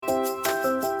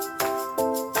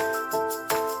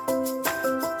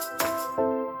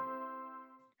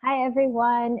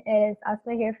everyone. It is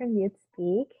Asma here from Youth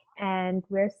Speak, and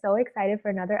we're so excited for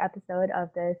another episode of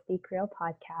the Speak Real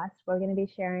podcast. We're going to be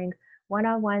sharing one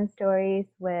on one stories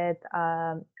with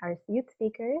our youth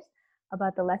speakers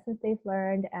about the lessons they've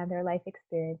learned and their life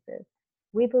experiences.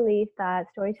 We believe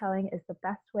that storytelling is the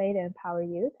best way to empower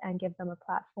youth and give them a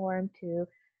platform to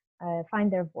find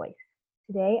their voice.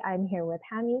 Today, I'm here with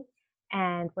Hami,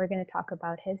 and we're going to talk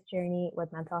about his journey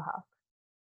with mental health.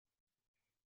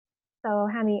 So,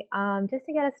 Hami, just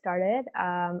to get us started,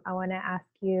 I want to ask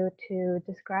you to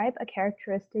describe a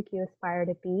characteristic you aspire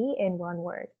to be in one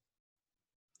word.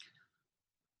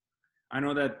 I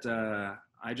know that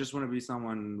I just want to be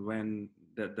someone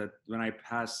that when I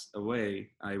pass away,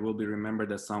 I will be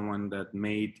remembered as someone that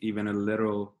made even a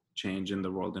little change in the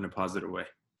world in a positive way.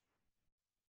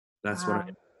 That's what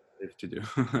I live to do.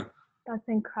 That's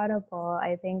incredible.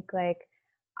 I think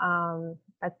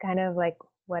that's kind of like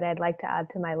what I'd like to add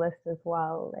to my list as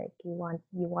well. Like you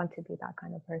want to be that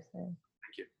kind of person.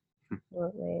 Thank you.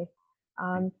 Absolutely.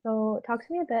 So talk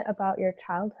to me a bit about your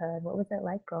childhood. What was it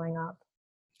like growing up?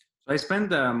 So I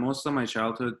spent most of my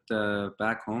childhood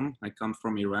back home. I come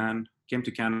from Iran, came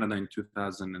to Canada in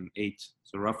 2008,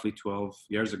 so roughly 12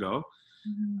 years ago.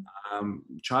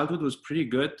 Childhood was pretty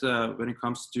good when it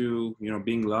comes to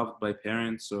being loved by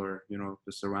parents or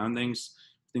the surroundings.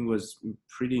 Everything was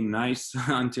pretty nice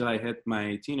until I hit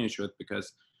my teenagehood,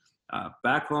 because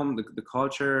back home the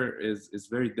culture is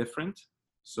very different.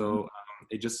 So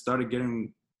it just started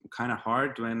getting kind of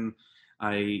hard when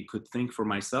I could think for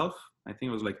myself. I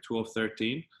think it was like 12,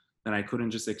 13, then I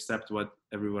couldn't just accept what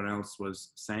everyone else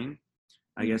was saying.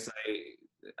 I guess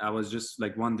I was just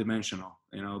like one dimensional.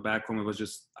 Back home it was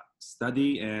just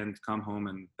study and come home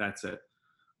and that's it.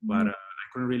 But I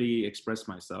couldn't really express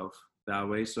myself that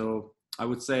way. So I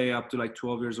would say up to like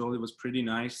 12 years old, it was pretty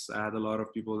nice. I had a lot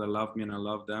of people that loved me and I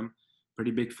loved them.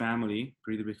 Pretty big family,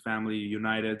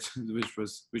 united, which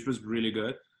was really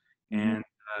good. And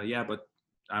but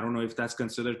I don't know if that's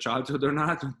considered childhood or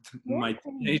not. My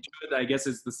teenagehood, I guess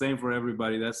it's the same for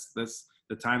everybody. That's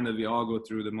the time that we all go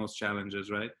through the most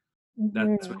challenges, right?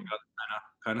 That's when it got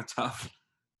kind of tough.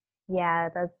 Yeah,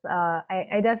 that's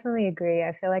I definitely agree.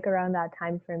 I feel like around that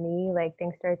time for me, like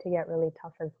things started to get really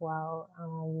tough as well.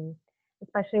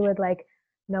 Especially with like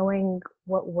knowing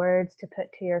what words to put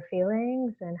to your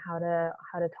feelings and how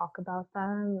to talk about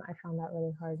them. I found that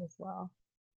really hard as well.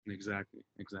 Exactly.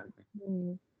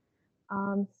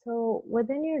 So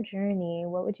within your journey,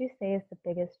 what would you say is the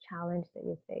biggest challenge that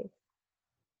you face?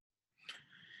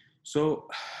 So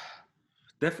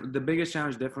the biggest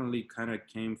challenge definitely kind of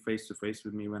came face to face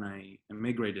with me when I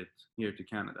immigrated here to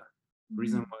Canada.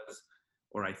 Reason was,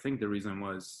 or I think the reason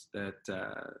was that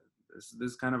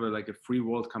this is kind of like a free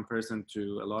world comparison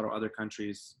to a lot of other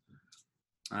countries,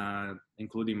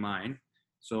 including mine.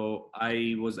 So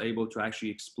I was able to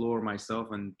actually explore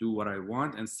myself and do what I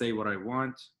want and say what I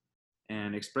want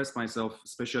and express myself,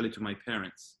 especially to my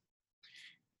parents.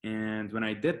 And when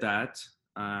I did that,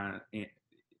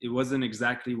 it wasn't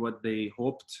exactly what they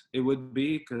hoped it would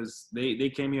be, because they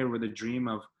came here with a dream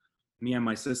of me and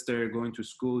my sister going to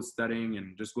school, studying,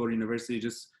 and just go to university,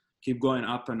 just keep going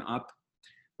up and up.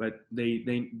 But they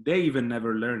even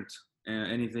never learned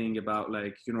anything about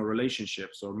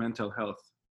relationships or mental health.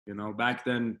 Back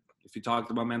then, if you talked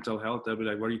about mental health, they'd be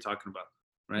like, "What are you talking about?"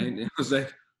 Right? It was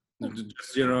like,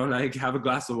 just like have a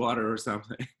glass of water or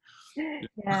something.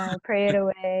 Yeah, pray it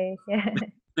away. Yeah.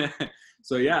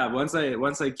 So yeah, once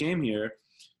I came here,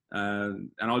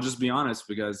 and I'll just be honest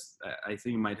because I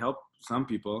think it might help some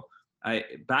people.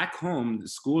 Back home, the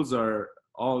schools are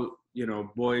all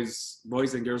boys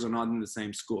and girls are not in the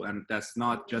same school, and that's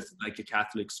not just like a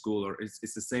Catholic school, or it's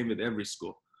the same with every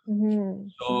school.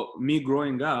 So me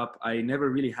growing up, I never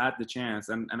really had the chance,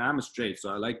 and I'm a straight, so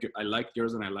I like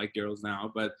girls and I like girls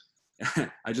now, but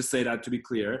I just say that to be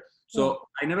clear. So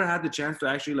I never had the chance to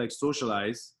actually like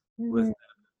socialize with them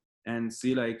and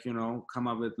see come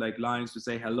up with like lines to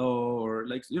say hello, or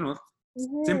like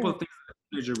simple things that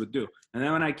a teenager would do. And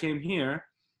then when I came here,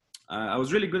 I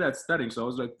was really good at studying, so I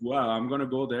was like, wow, I'm gonna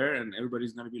go there and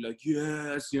everybody's gonna be like,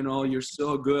 yes, you're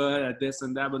so good at this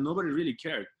and that, but nobody really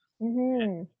cared.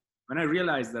 When I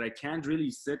realized that I can't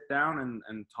really sit down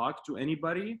and talk to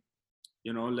anybody,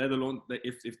 let alone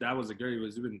if that was a girl, it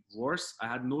was even worse. I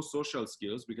had no social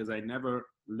skills because I never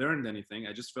learned anything.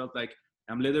 I just felt like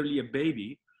I'm literally a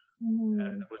baby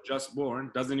that was just born,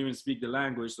 doesn't even speak the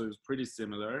language, so it was pretty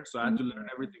similar. So I had to learn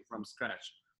everything from scratch.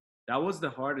 That was the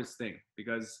hardest thing,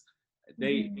 because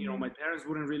my parents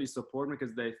wouldn't really support me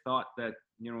because they thought that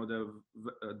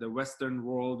the Western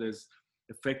world is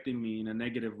affecting me in a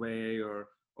negative way or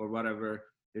whatever.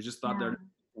 They just thought they're in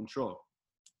control.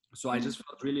 So I just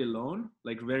felt really alone,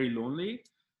 like very lonely,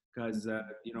 because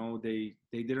they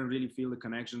didn't really feel the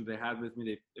connection they had with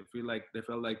me. They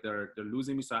felt like they're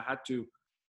losing me. So I had to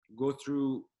go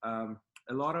through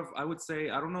a lot of, I would say,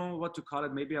 I don't know what to call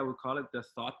it. Maybe I would call it the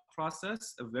thought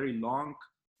process, a very long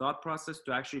thought process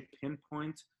to actually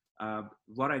pinpoint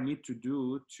what I need to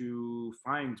do to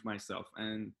find myself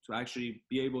and to actually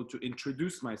be able to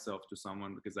introduce myself to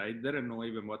someone, because I didn't know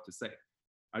even what to say.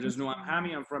 I just know I'm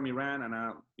Hami, I'm from Iran, and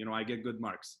I get good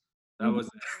marks. That was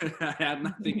I had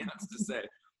nothing else to say.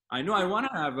 I know I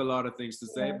want to have a lot of things to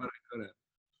say, Yeah. but I couldn't.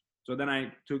 So then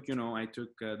I took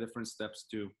different steps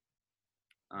to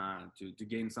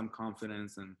gain some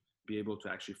confidence and be able to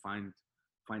actually find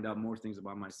out more things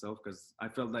about myself, because I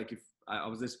felt like if I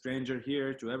was a stranger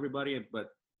here to everybody, but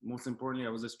most importantly,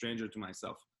 I was a stranger to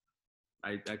myself.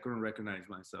 I couldn't recognize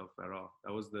myself at all.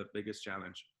 That was the biggest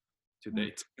challenge to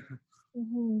date.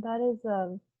 That is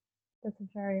that's a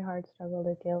very hard struggle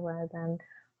to deal with, and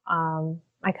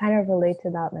I kind of relate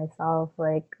to that myself.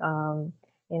 Like,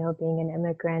 being an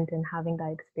immigrant and having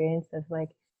that experience of like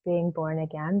being born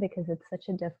again, because it's such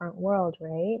a different world,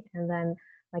 right? And then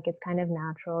like it's kind of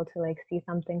natural to like see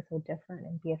something so different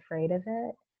and be afraid of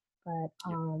it. But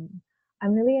Yeah.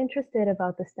 I'm really interested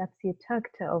about the steps you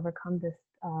took to overcome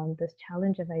this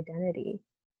challenge of identity.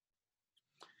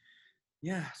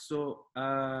 Yeah. So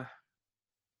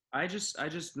I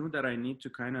just knew that I need to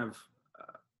kind of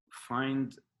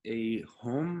find a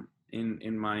home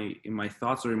in my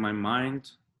thoughts or in my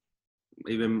mind,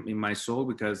 even in my soul,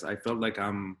 because I felt like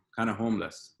I'm kind of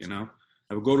homeless. I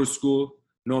would go to school,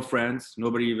 no friends,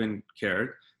 nobody even cared,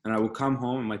 and I would come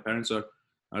home, and my parents are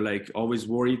like always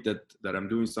worried that I'm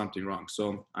doing something wrong.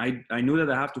 So I knew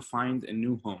that I have to find a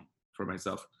new home for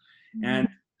myself, and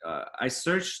I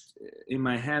searched in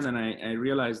my head, and I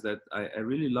realized that I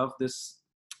really love this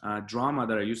drama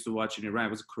that I used to watch in Iran.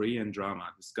 It was a Korean drama.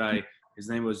 This guy, his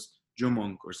name was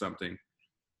Jumong or something,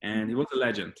 and he was a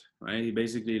legend, right? He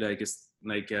basically like is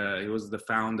like he was the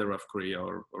founder of Korea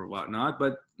or whatnot.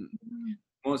 But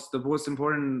the most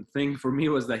important thing for me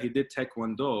was that he did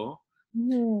Taekwondo.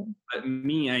 Mhm. But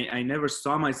me, I never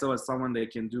saw myself as someone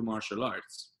that can do martial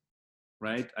arts,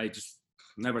 right? I just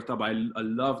never thought. But I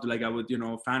loved, like I would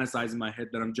fantasize in my head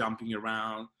that I'm jumping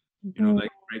around, Mhm.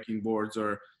 like breaking boards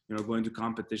or going to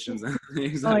competitions and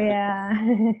things Oh like that.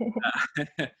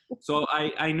 yeah. So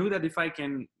I knew that if I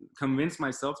can convince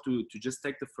myself to just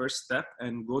take the first step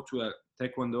and go to a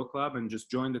taekwondo club and just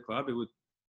join the club, it would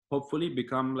hopefully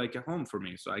become like a home for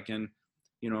me. So I can,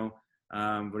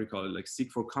 what do you call it, like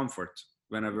seek for comfort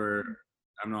whenever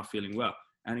I'm not feeling well.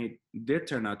 And it did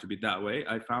turn out to be that way.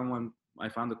 I found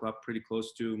the club pretty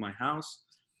close to my house.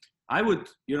 I would,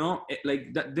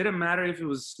 like that didn't matter if it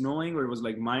was snowing or it was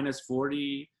like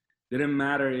 -40. Didn't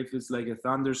matter if it's like a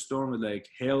thunderstorm with like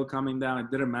hail coming down.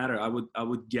 It didn't matter. I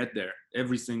would get there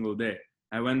every single day.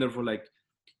 I went there for like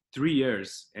 3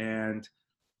 years, and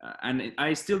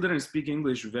I still didn't speak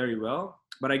English very well.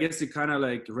 But I guess it kind of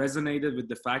like resonated with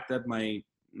the fact that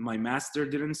my master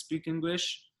didn't speak English,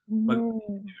 but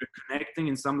Mhm. connecting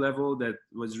in some level that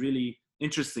was really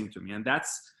interesting to me. And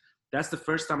that's the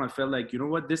first time I felt like,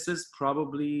 what, this is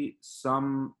probably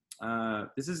some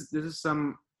this is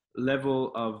some level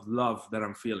of love that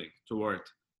I'm feeling toward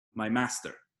my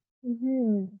master.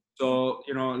 Mhm. So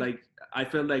like I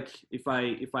feel like if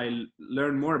I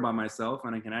learn more about myself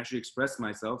and I can actually express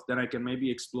myself, then I can maybe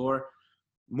explore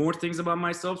more things about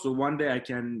myself, so one day I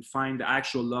can find the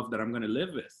actual love that I'm going to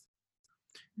live with.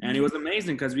 And it was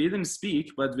amazing because we didn't speak,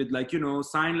 but with like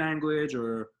sign language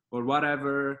or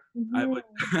whatever, I Mhm. would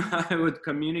I would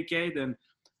communicate. And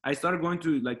I started going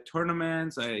to like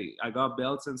tournaments. I got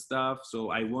belts and stuff, so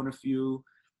I won a few,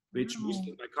 which Wow.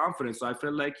 boosted my confidence. So I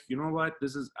felt like, what,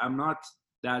 I'm not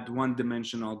that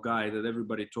one-dimensional guy that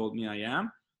everybody told me I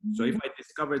am. So if Mhm. I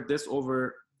discovered this over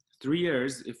 3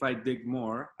 years, if I dig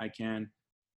more, I can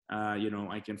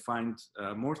find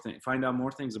out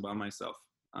more things about myself,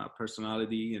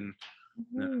 personality, and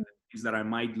Mhm. things that I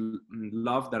might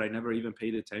love that I never even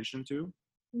paid attention to.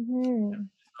 Mhm.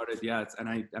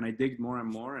 And I digged more and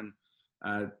more, and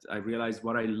I realized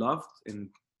what I loved, and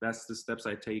that's the steps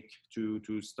I take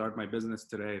to start my business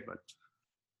today. But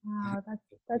Wow,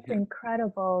 that's yeah,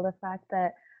 incredible. The fact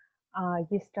that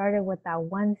you started with that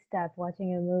one step, watching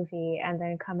a movie, and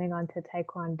then coming onto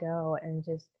Taekwondo and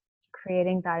just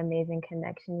creating that amazing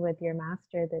connection with your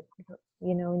master that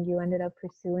and you ended up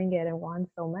pursuing it and won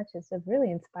so much. It's a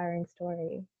really inspiring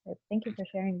story. Thank you for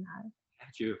sharing that.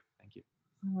 thank you, thank you.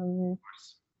 Um,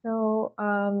 so,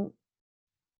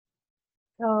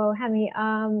 Hemi,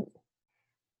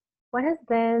 what has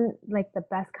been like the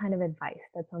best kind of advice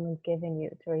that someone's given you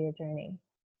through your journey?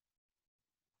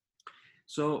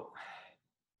 So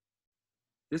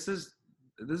this is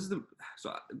this is the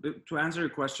so to answer your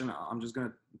question, I'm just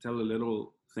gonna tell a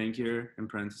little thing here in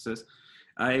parenthesis.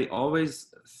 I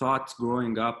always thought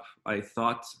growing up, I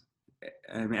thought,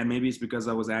 and maybe it's because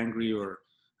I was angry or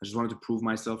I just wanted to prove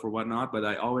myself or whatnot, but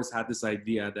I always had this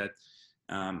idea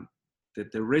um,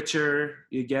 that the richer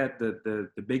you get, the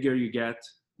bigger you get,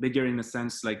 bigger in a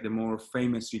sense like the more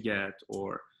famous you get,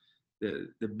 or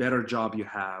the better job you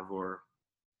have, or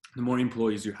the more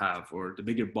employees you have, or the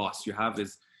bigger boss you have,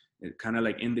 is it kind of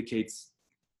like indicates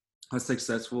how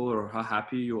successful or how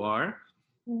happy you are.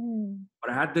 Mm-hmm.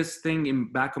 But I had this thing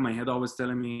in back of my head always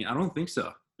telling me, I don't think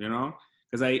so,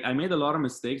 because I made a lot of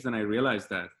mistakes, and I realized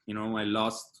that, I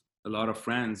lost a lot of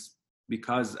friends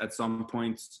because at some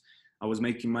point I was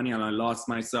making money and I lost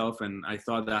myself and I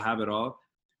thought that I have it all.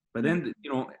 But then,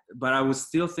 but I was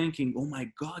still thinking, oh my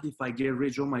God, if I get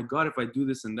rich, oh my God, if I do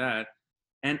this and that.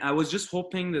 And I was just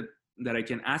hoping that I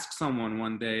can ask someone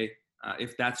one day,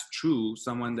 if that's true,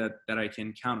 someone that I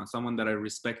can count on, someone that I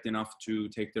respect enough to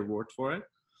take their word for it.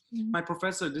 Mm-hmm. My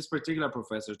professor, this particular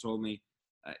professor, told me,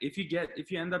 if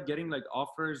you end up getting like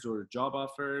offers or job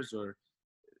offers or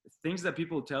things that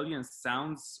people tell you and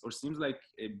sounds or seems like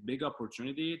a big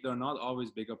opportunity, they're not always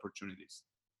big opportunities.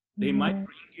 They might Mm-hmm.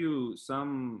 bring you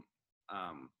some,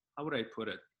 how would I put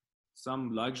it,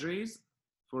 some luxuries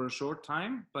for a short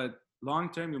time, but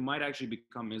long term you might actually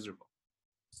become miserable.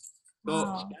 So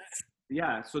Wow.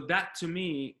 yeah, so that to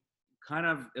me kind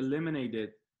of eliminated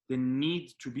the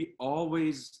need to be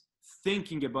always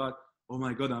thinking about, oh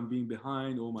my God, I'm being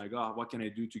behind, oh my God, what can I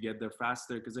do to get there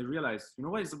faster? Because I realized,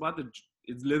 what,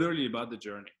 it's literally about the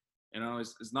journey.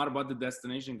 It's not about the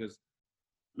destination, because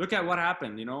look at what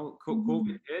happened. Mm-hmm.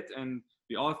 COVID hit and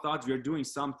we all thought we were doing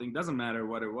something, doesn't matter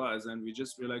what it was, and we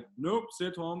just were like, nope,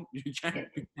 sit home. You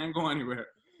can't go anywhere.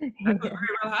 That could Yeah.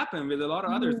 very well happen with a lot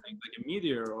of other Mm-hmm. things, like a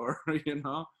meteor or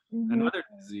Mm-hmm. another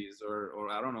disease, or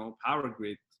I don't know, power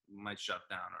grid might shut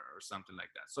down, or something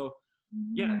like that. So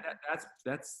yeah,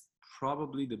 that's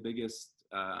probably the biggest,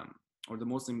 or the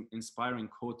most inspiring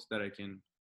quote that I can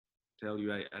tell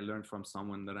you I learned from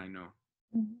someone that I know.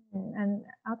 And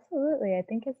absolutely, I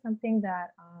think it's something that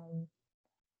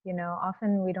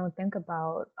often we don't think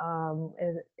about.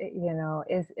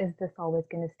 Is this always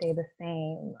going to stay the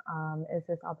same? Is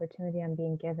this opportunity I'm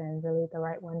being given really the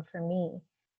right one for me?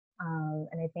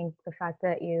 And I think the fact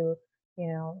that you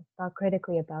thought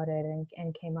critically about it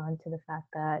and came on to the fact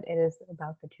that it is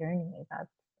about the journey.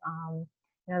 Um,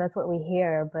 that's what we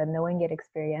hear, but knowing it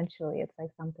experientially, it's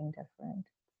like something different.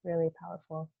 It's really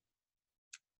powerful.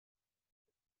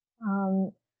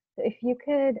 Um, so if you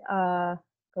could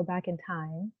go back in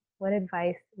time, what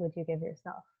advice would you give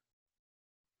yourself?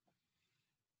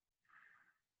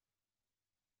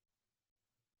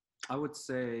 I would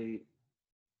say,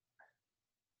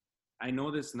 I know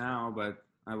this now, but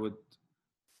I would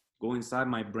go inside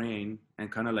my brain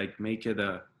and kind of like make it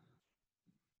a,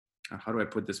 how do I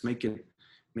put this? Make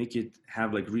it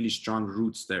have like really strong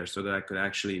roots there, so that I could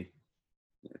actually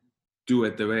do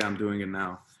it the way I'm doing it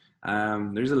now.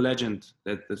 There's a legend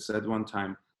that said one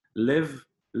time, live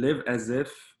live as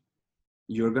if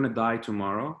you're gonna die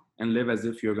tomorrow, and live as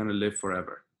if you're gonna live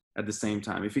forever at the same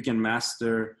time. If you can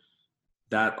master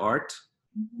that art,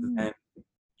 Mhm. then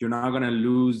you're not gonna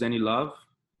lose any love.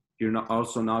 You're not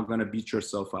also not gonna beat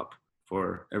yourself up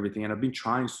for everything. And I've been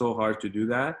trying so hard to do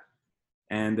that.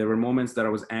 And there were moments that I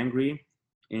was angry,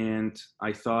 and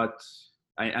I thought,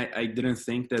 I didn't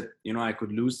think that I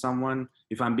could lose someone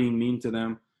if I'm being mean to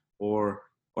them, or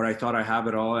I thought I have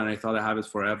it all and I thought I have it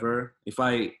forever. If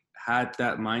I had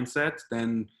that mindset,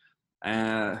 then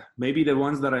maybe the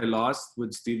ones that I lost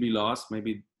would still be lost.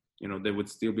 Maybe they would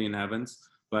still be in heavens,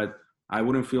 but I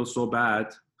wouldn't feel so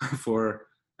bad for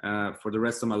the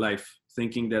rest of my life,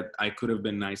 thinking that I could have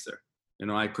been nicer.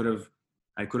 I could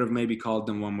have maybe called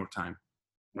them one more time,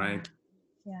 Yeah, right?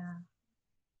 yeah.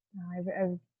 No,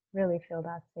 I really feel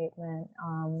that statement.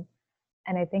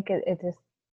 And I think it just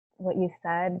what you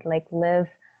said, like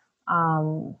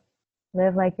um,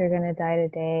 live like you're gonna die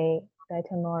today, die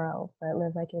tomorrow, but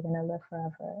live like you're gonna live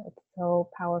forever. It's so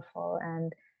powerful,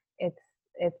 and it's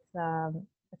it's um,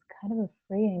 it's kind of a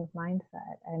freeing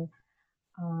mindset. And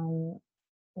um,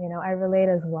 I relate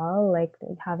as well, like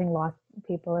having lost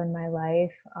people in my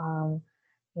life.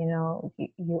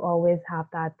 You always have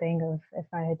that thing of if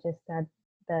I had just said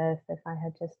this, if I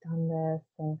had just done this,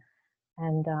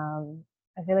 and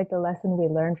I feel like the lesson we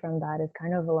learn from that is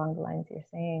kind of along the lines you're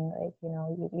saying, like,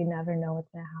 you never know what's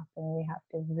going to happen. We have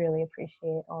to really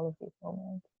appreciate all of these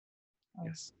moments. So,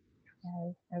 Yes.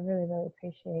 yeah, I really, really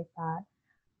appreciate that.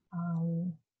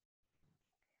 Um,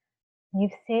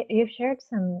 you've shared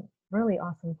some really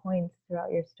awesome points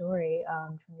throughout your story,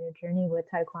 from your journey with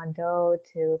Taekwondo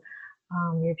to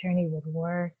your journey with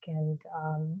work and,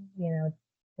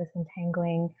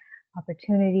 disentangling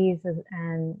opportunities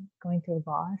and going through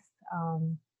loss.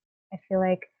 I feel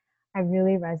like I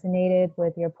really resonated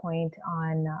with your point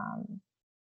on,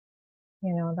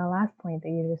 the last point that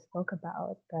you just spoke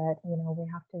about, that, we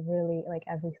have to really, like,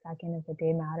 every second of the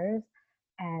day matters.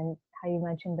 And how you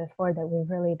mentioned before that we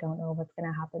really don't know what's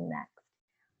going to happen next.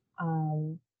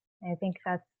 I think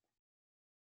that's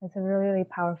a really, really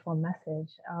powerful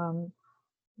message.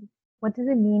 What does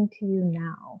it mean to you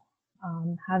now,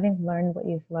 having learned what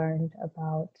you've learned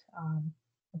about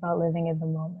living in the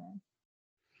moment?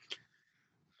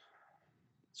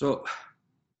 So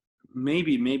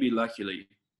maybe luckily,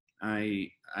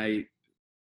 I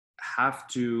have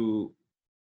to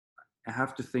I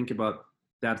have to think about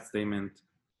that statement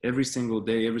every single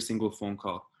day, every single phone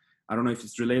call. I don't know if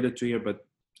it's related to here, but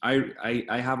I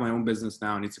have my own business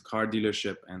now, and it's a car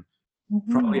dealership, and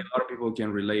probably Mm-hmm. a lot of people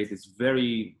can relate.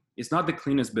 It's not the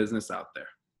cleanest business out there,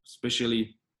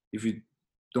 especially if you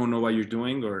don't know what you're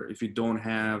doing, or if you don't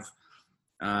have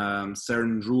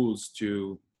certain rules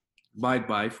to abide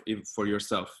by for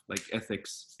yourself, like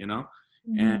ethics, And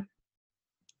Mm-hmm.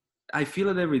 I feel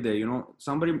it every day.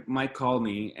 Somebody might call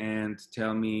me and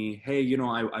tell me, hey,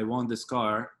 I want this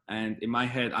car. And in my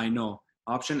head, I know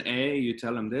option A, you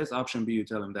tell them this, option B, you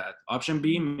tell them that. Option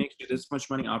B makes you this much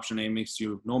money, option A makes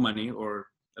you no money or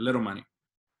a little money.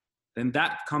 Then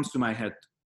that comes to my head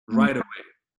right away,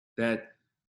 that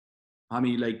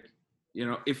Hami, like,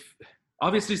 if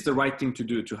obviously it's the right thing to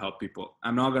do to help people.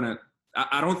 I'm not gonna.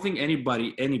 I don't think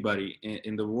anybody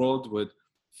in the world would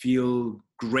feel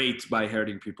great by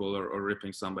hurting people or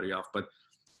ripping somebody off. But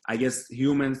I guess it's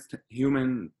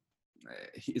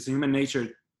human nature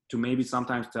to maybe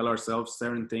sometimes tell ourselves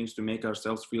certain things to make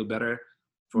ourselves feel better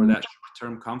for that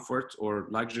short-term comfort or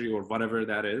luxury or whatever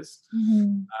that is.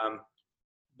 Mm-hmm.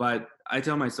 But I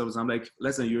tell myself, I'm like,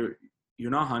 listen,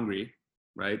 you're not hungry,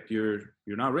 right? You're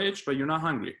not rich, but you're not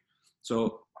hungry.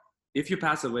 So if you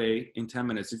pass away in 10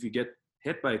 minutes, if you get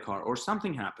hit by a car or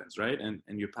something happens, right, and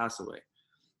you pass away,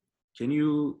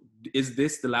 is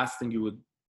this the last thing you would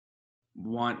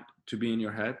want to be in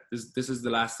your head? This is the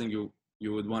last thing you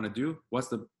would want to do? What's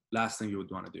the last thing you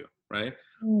would want to do, right?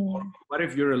 Or Mm-hmm. what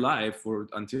if you're alive for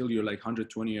until you're like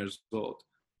 120 years old?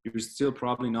 You're still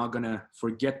probably not gonna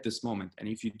forget this moment. And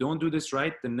if you don't do this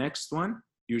right, the next one,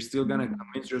 you're still gonna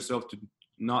convince yourself to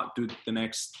not do the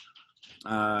next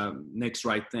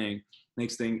right thing.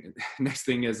 Next thing, next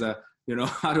thing is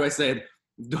how do I say it?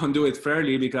 Don't do it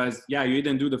fairly, because yeah, you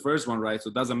didn't do the first one right, so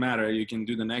it doesn't matter. You can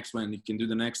do the next one. You can do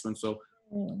the next one. So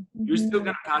you're still Mm-hmm.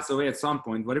 gonna pass away at some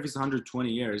point. What if it's 120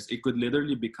 years? It could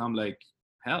literally become like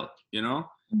hell,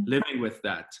 living with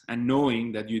that and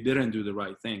knowing that you didn't do the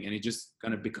right thing, and it's just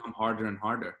gonna become harder and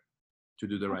harder to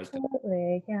do the right thing.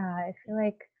 Absolutely. Yeah. I feel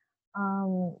like,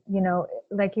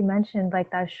 like you mentioned, like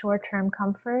that short-term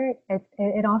comfort,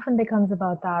 it often becomes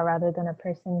about that rather than a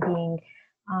person being,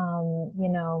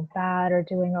 bad or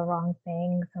doing a wrong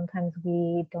thing. Sometimes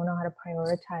we don't know how to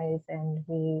prioritize, and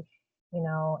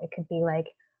it could be like,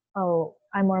 oh,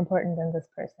 I'm more important than this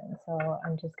person, so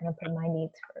I'm just going to put my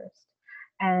needs first.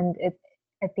 And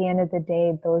at the end of the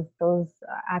day, those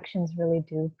actions really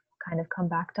do kind of come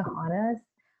back to haunt us,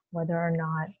 whether or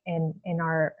not in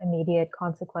our immediate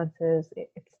consequences.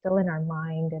 It's still in our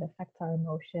mind. It affects our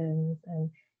emotions, and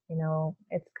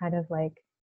it's kind of like,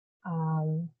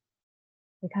 um,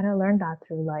 we kind of learn that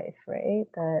through life, right?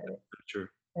 Sure.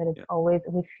 That it's Yeah. always,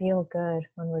 we feel good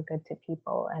when we're good to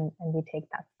people, and we take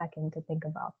that second to think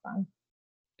about them.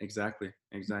 Exactly.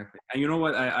 And you know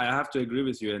what? I have to agree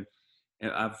with you. And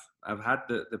I've had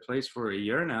the place for a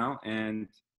year now, and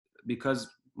because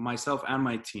myself and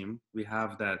my team, we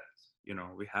have that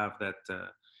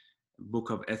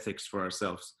book of ethics for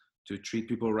ourselves to treat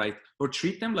people right, or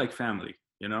treat them like family.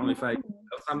 If I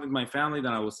sell something to my family,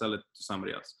 then I will sell it to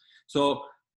somebody else. So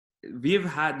we've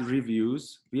had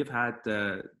reviews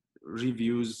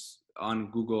on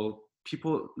Google,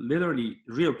 people, literally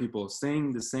real people,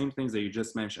 saying the same things that you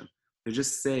just mentioned. They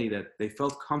just say that they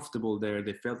felt comfortable there,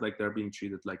 they felt like they're being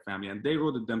treated like family, and they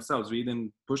wrote it themselves. We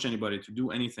didn't push anybody to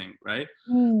do anything, right?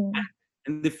 Mm.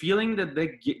 And the feeling that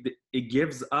it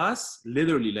gives us,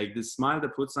 literally, like the smile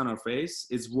that puts on our face,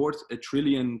 is worth $1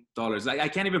 trillion. I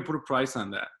can't even put a price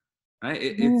on that, right?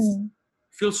 It's Mm.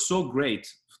 feels so great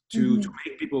to Mhm.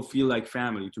 make people feel like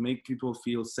family, to make people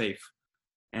feel safe.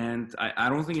 And I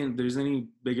don't think there's any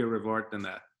bigger reward than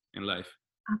that in life.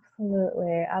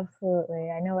 Absolutely,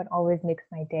 absolutely. I know it always makes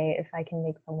my day if I can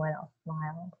make someone else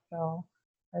smile. So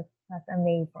that's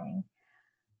amazing.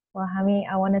 Well, Hami,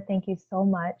 I want to thank you so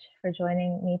much for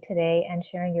joining me today and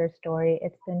sharing your story.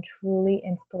 It's been truly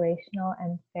inspirational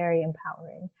and very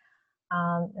empowering.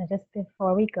 And just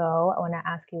before we go, I want to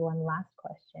ask you one last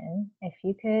question. If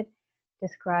you could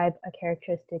describe a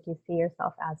characteristic you see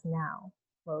yourself as now,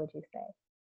 what would you say?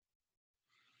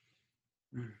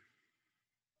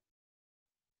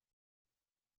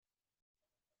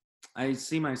 I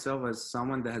see myself as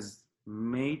someone that has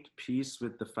made peace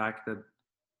with the fact that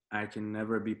I can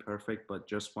never be perfect, but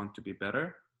just want to be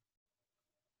better.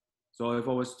 So if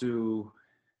I was to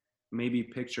maybe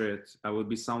picture it, I would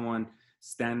be someone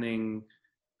standing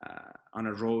on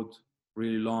a road,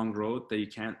 really long road that you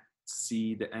can't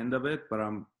see the end of it, but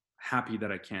I'm happy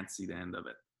that I can't see the end of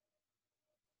it.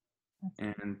 That's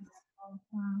And beautiful.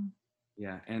 Wow.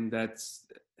 yeah, and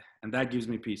that gives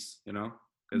me peace,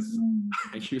 because Mhm.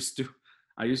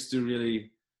 I used to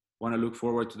really want to look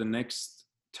forward to the next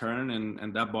turn,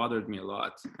 and that bothered me a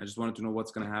lot. I just wanted to know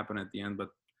what's going to happen at the end, but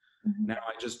Mhm. now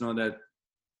I just know that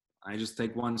I just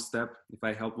take one step. If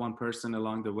I help one person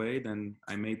along the way, then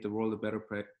I made the world a better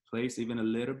place, even a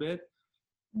little bit.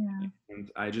 Yeah.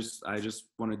 And I just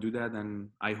want to do that,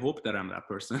 and I hope that I'm that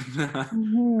person.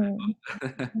 Mhm.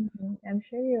 Mhm. I'm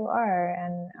sure you are,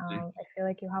 and I feel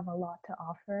like you have a lot to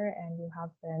offer, and you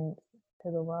have been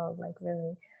to the world, like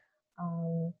really.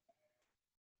 Um,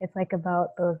 it's like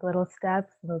about those little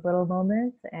steps, those little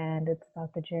moments, and it's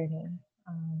about the journey.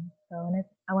 So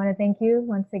I want to thank you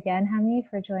once again, Hami,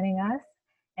 for joining us,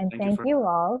 and Thank you thank for. you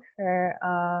all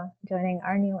for joining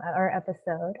our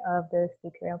episode of the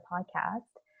Speak Real podcast.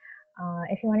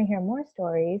 If you want to hear more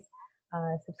stories,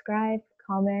 subscribe,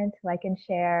 comment, like, and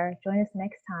share. Join us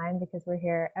next time because we're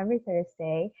here every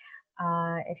Thursday.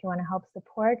 If you want to help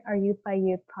support our Youth by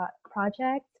Youth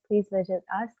project, please visit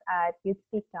us at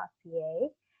youthspeak.ca.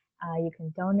 You can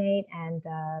donate and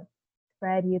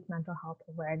spread youth mental health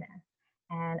awareness.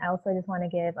 And I also just want to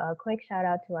give a quick shout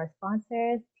out to our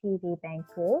sponsors, TD Bank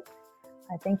Group.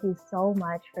 Thank you so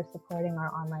much for supporting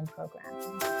our online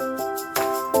program.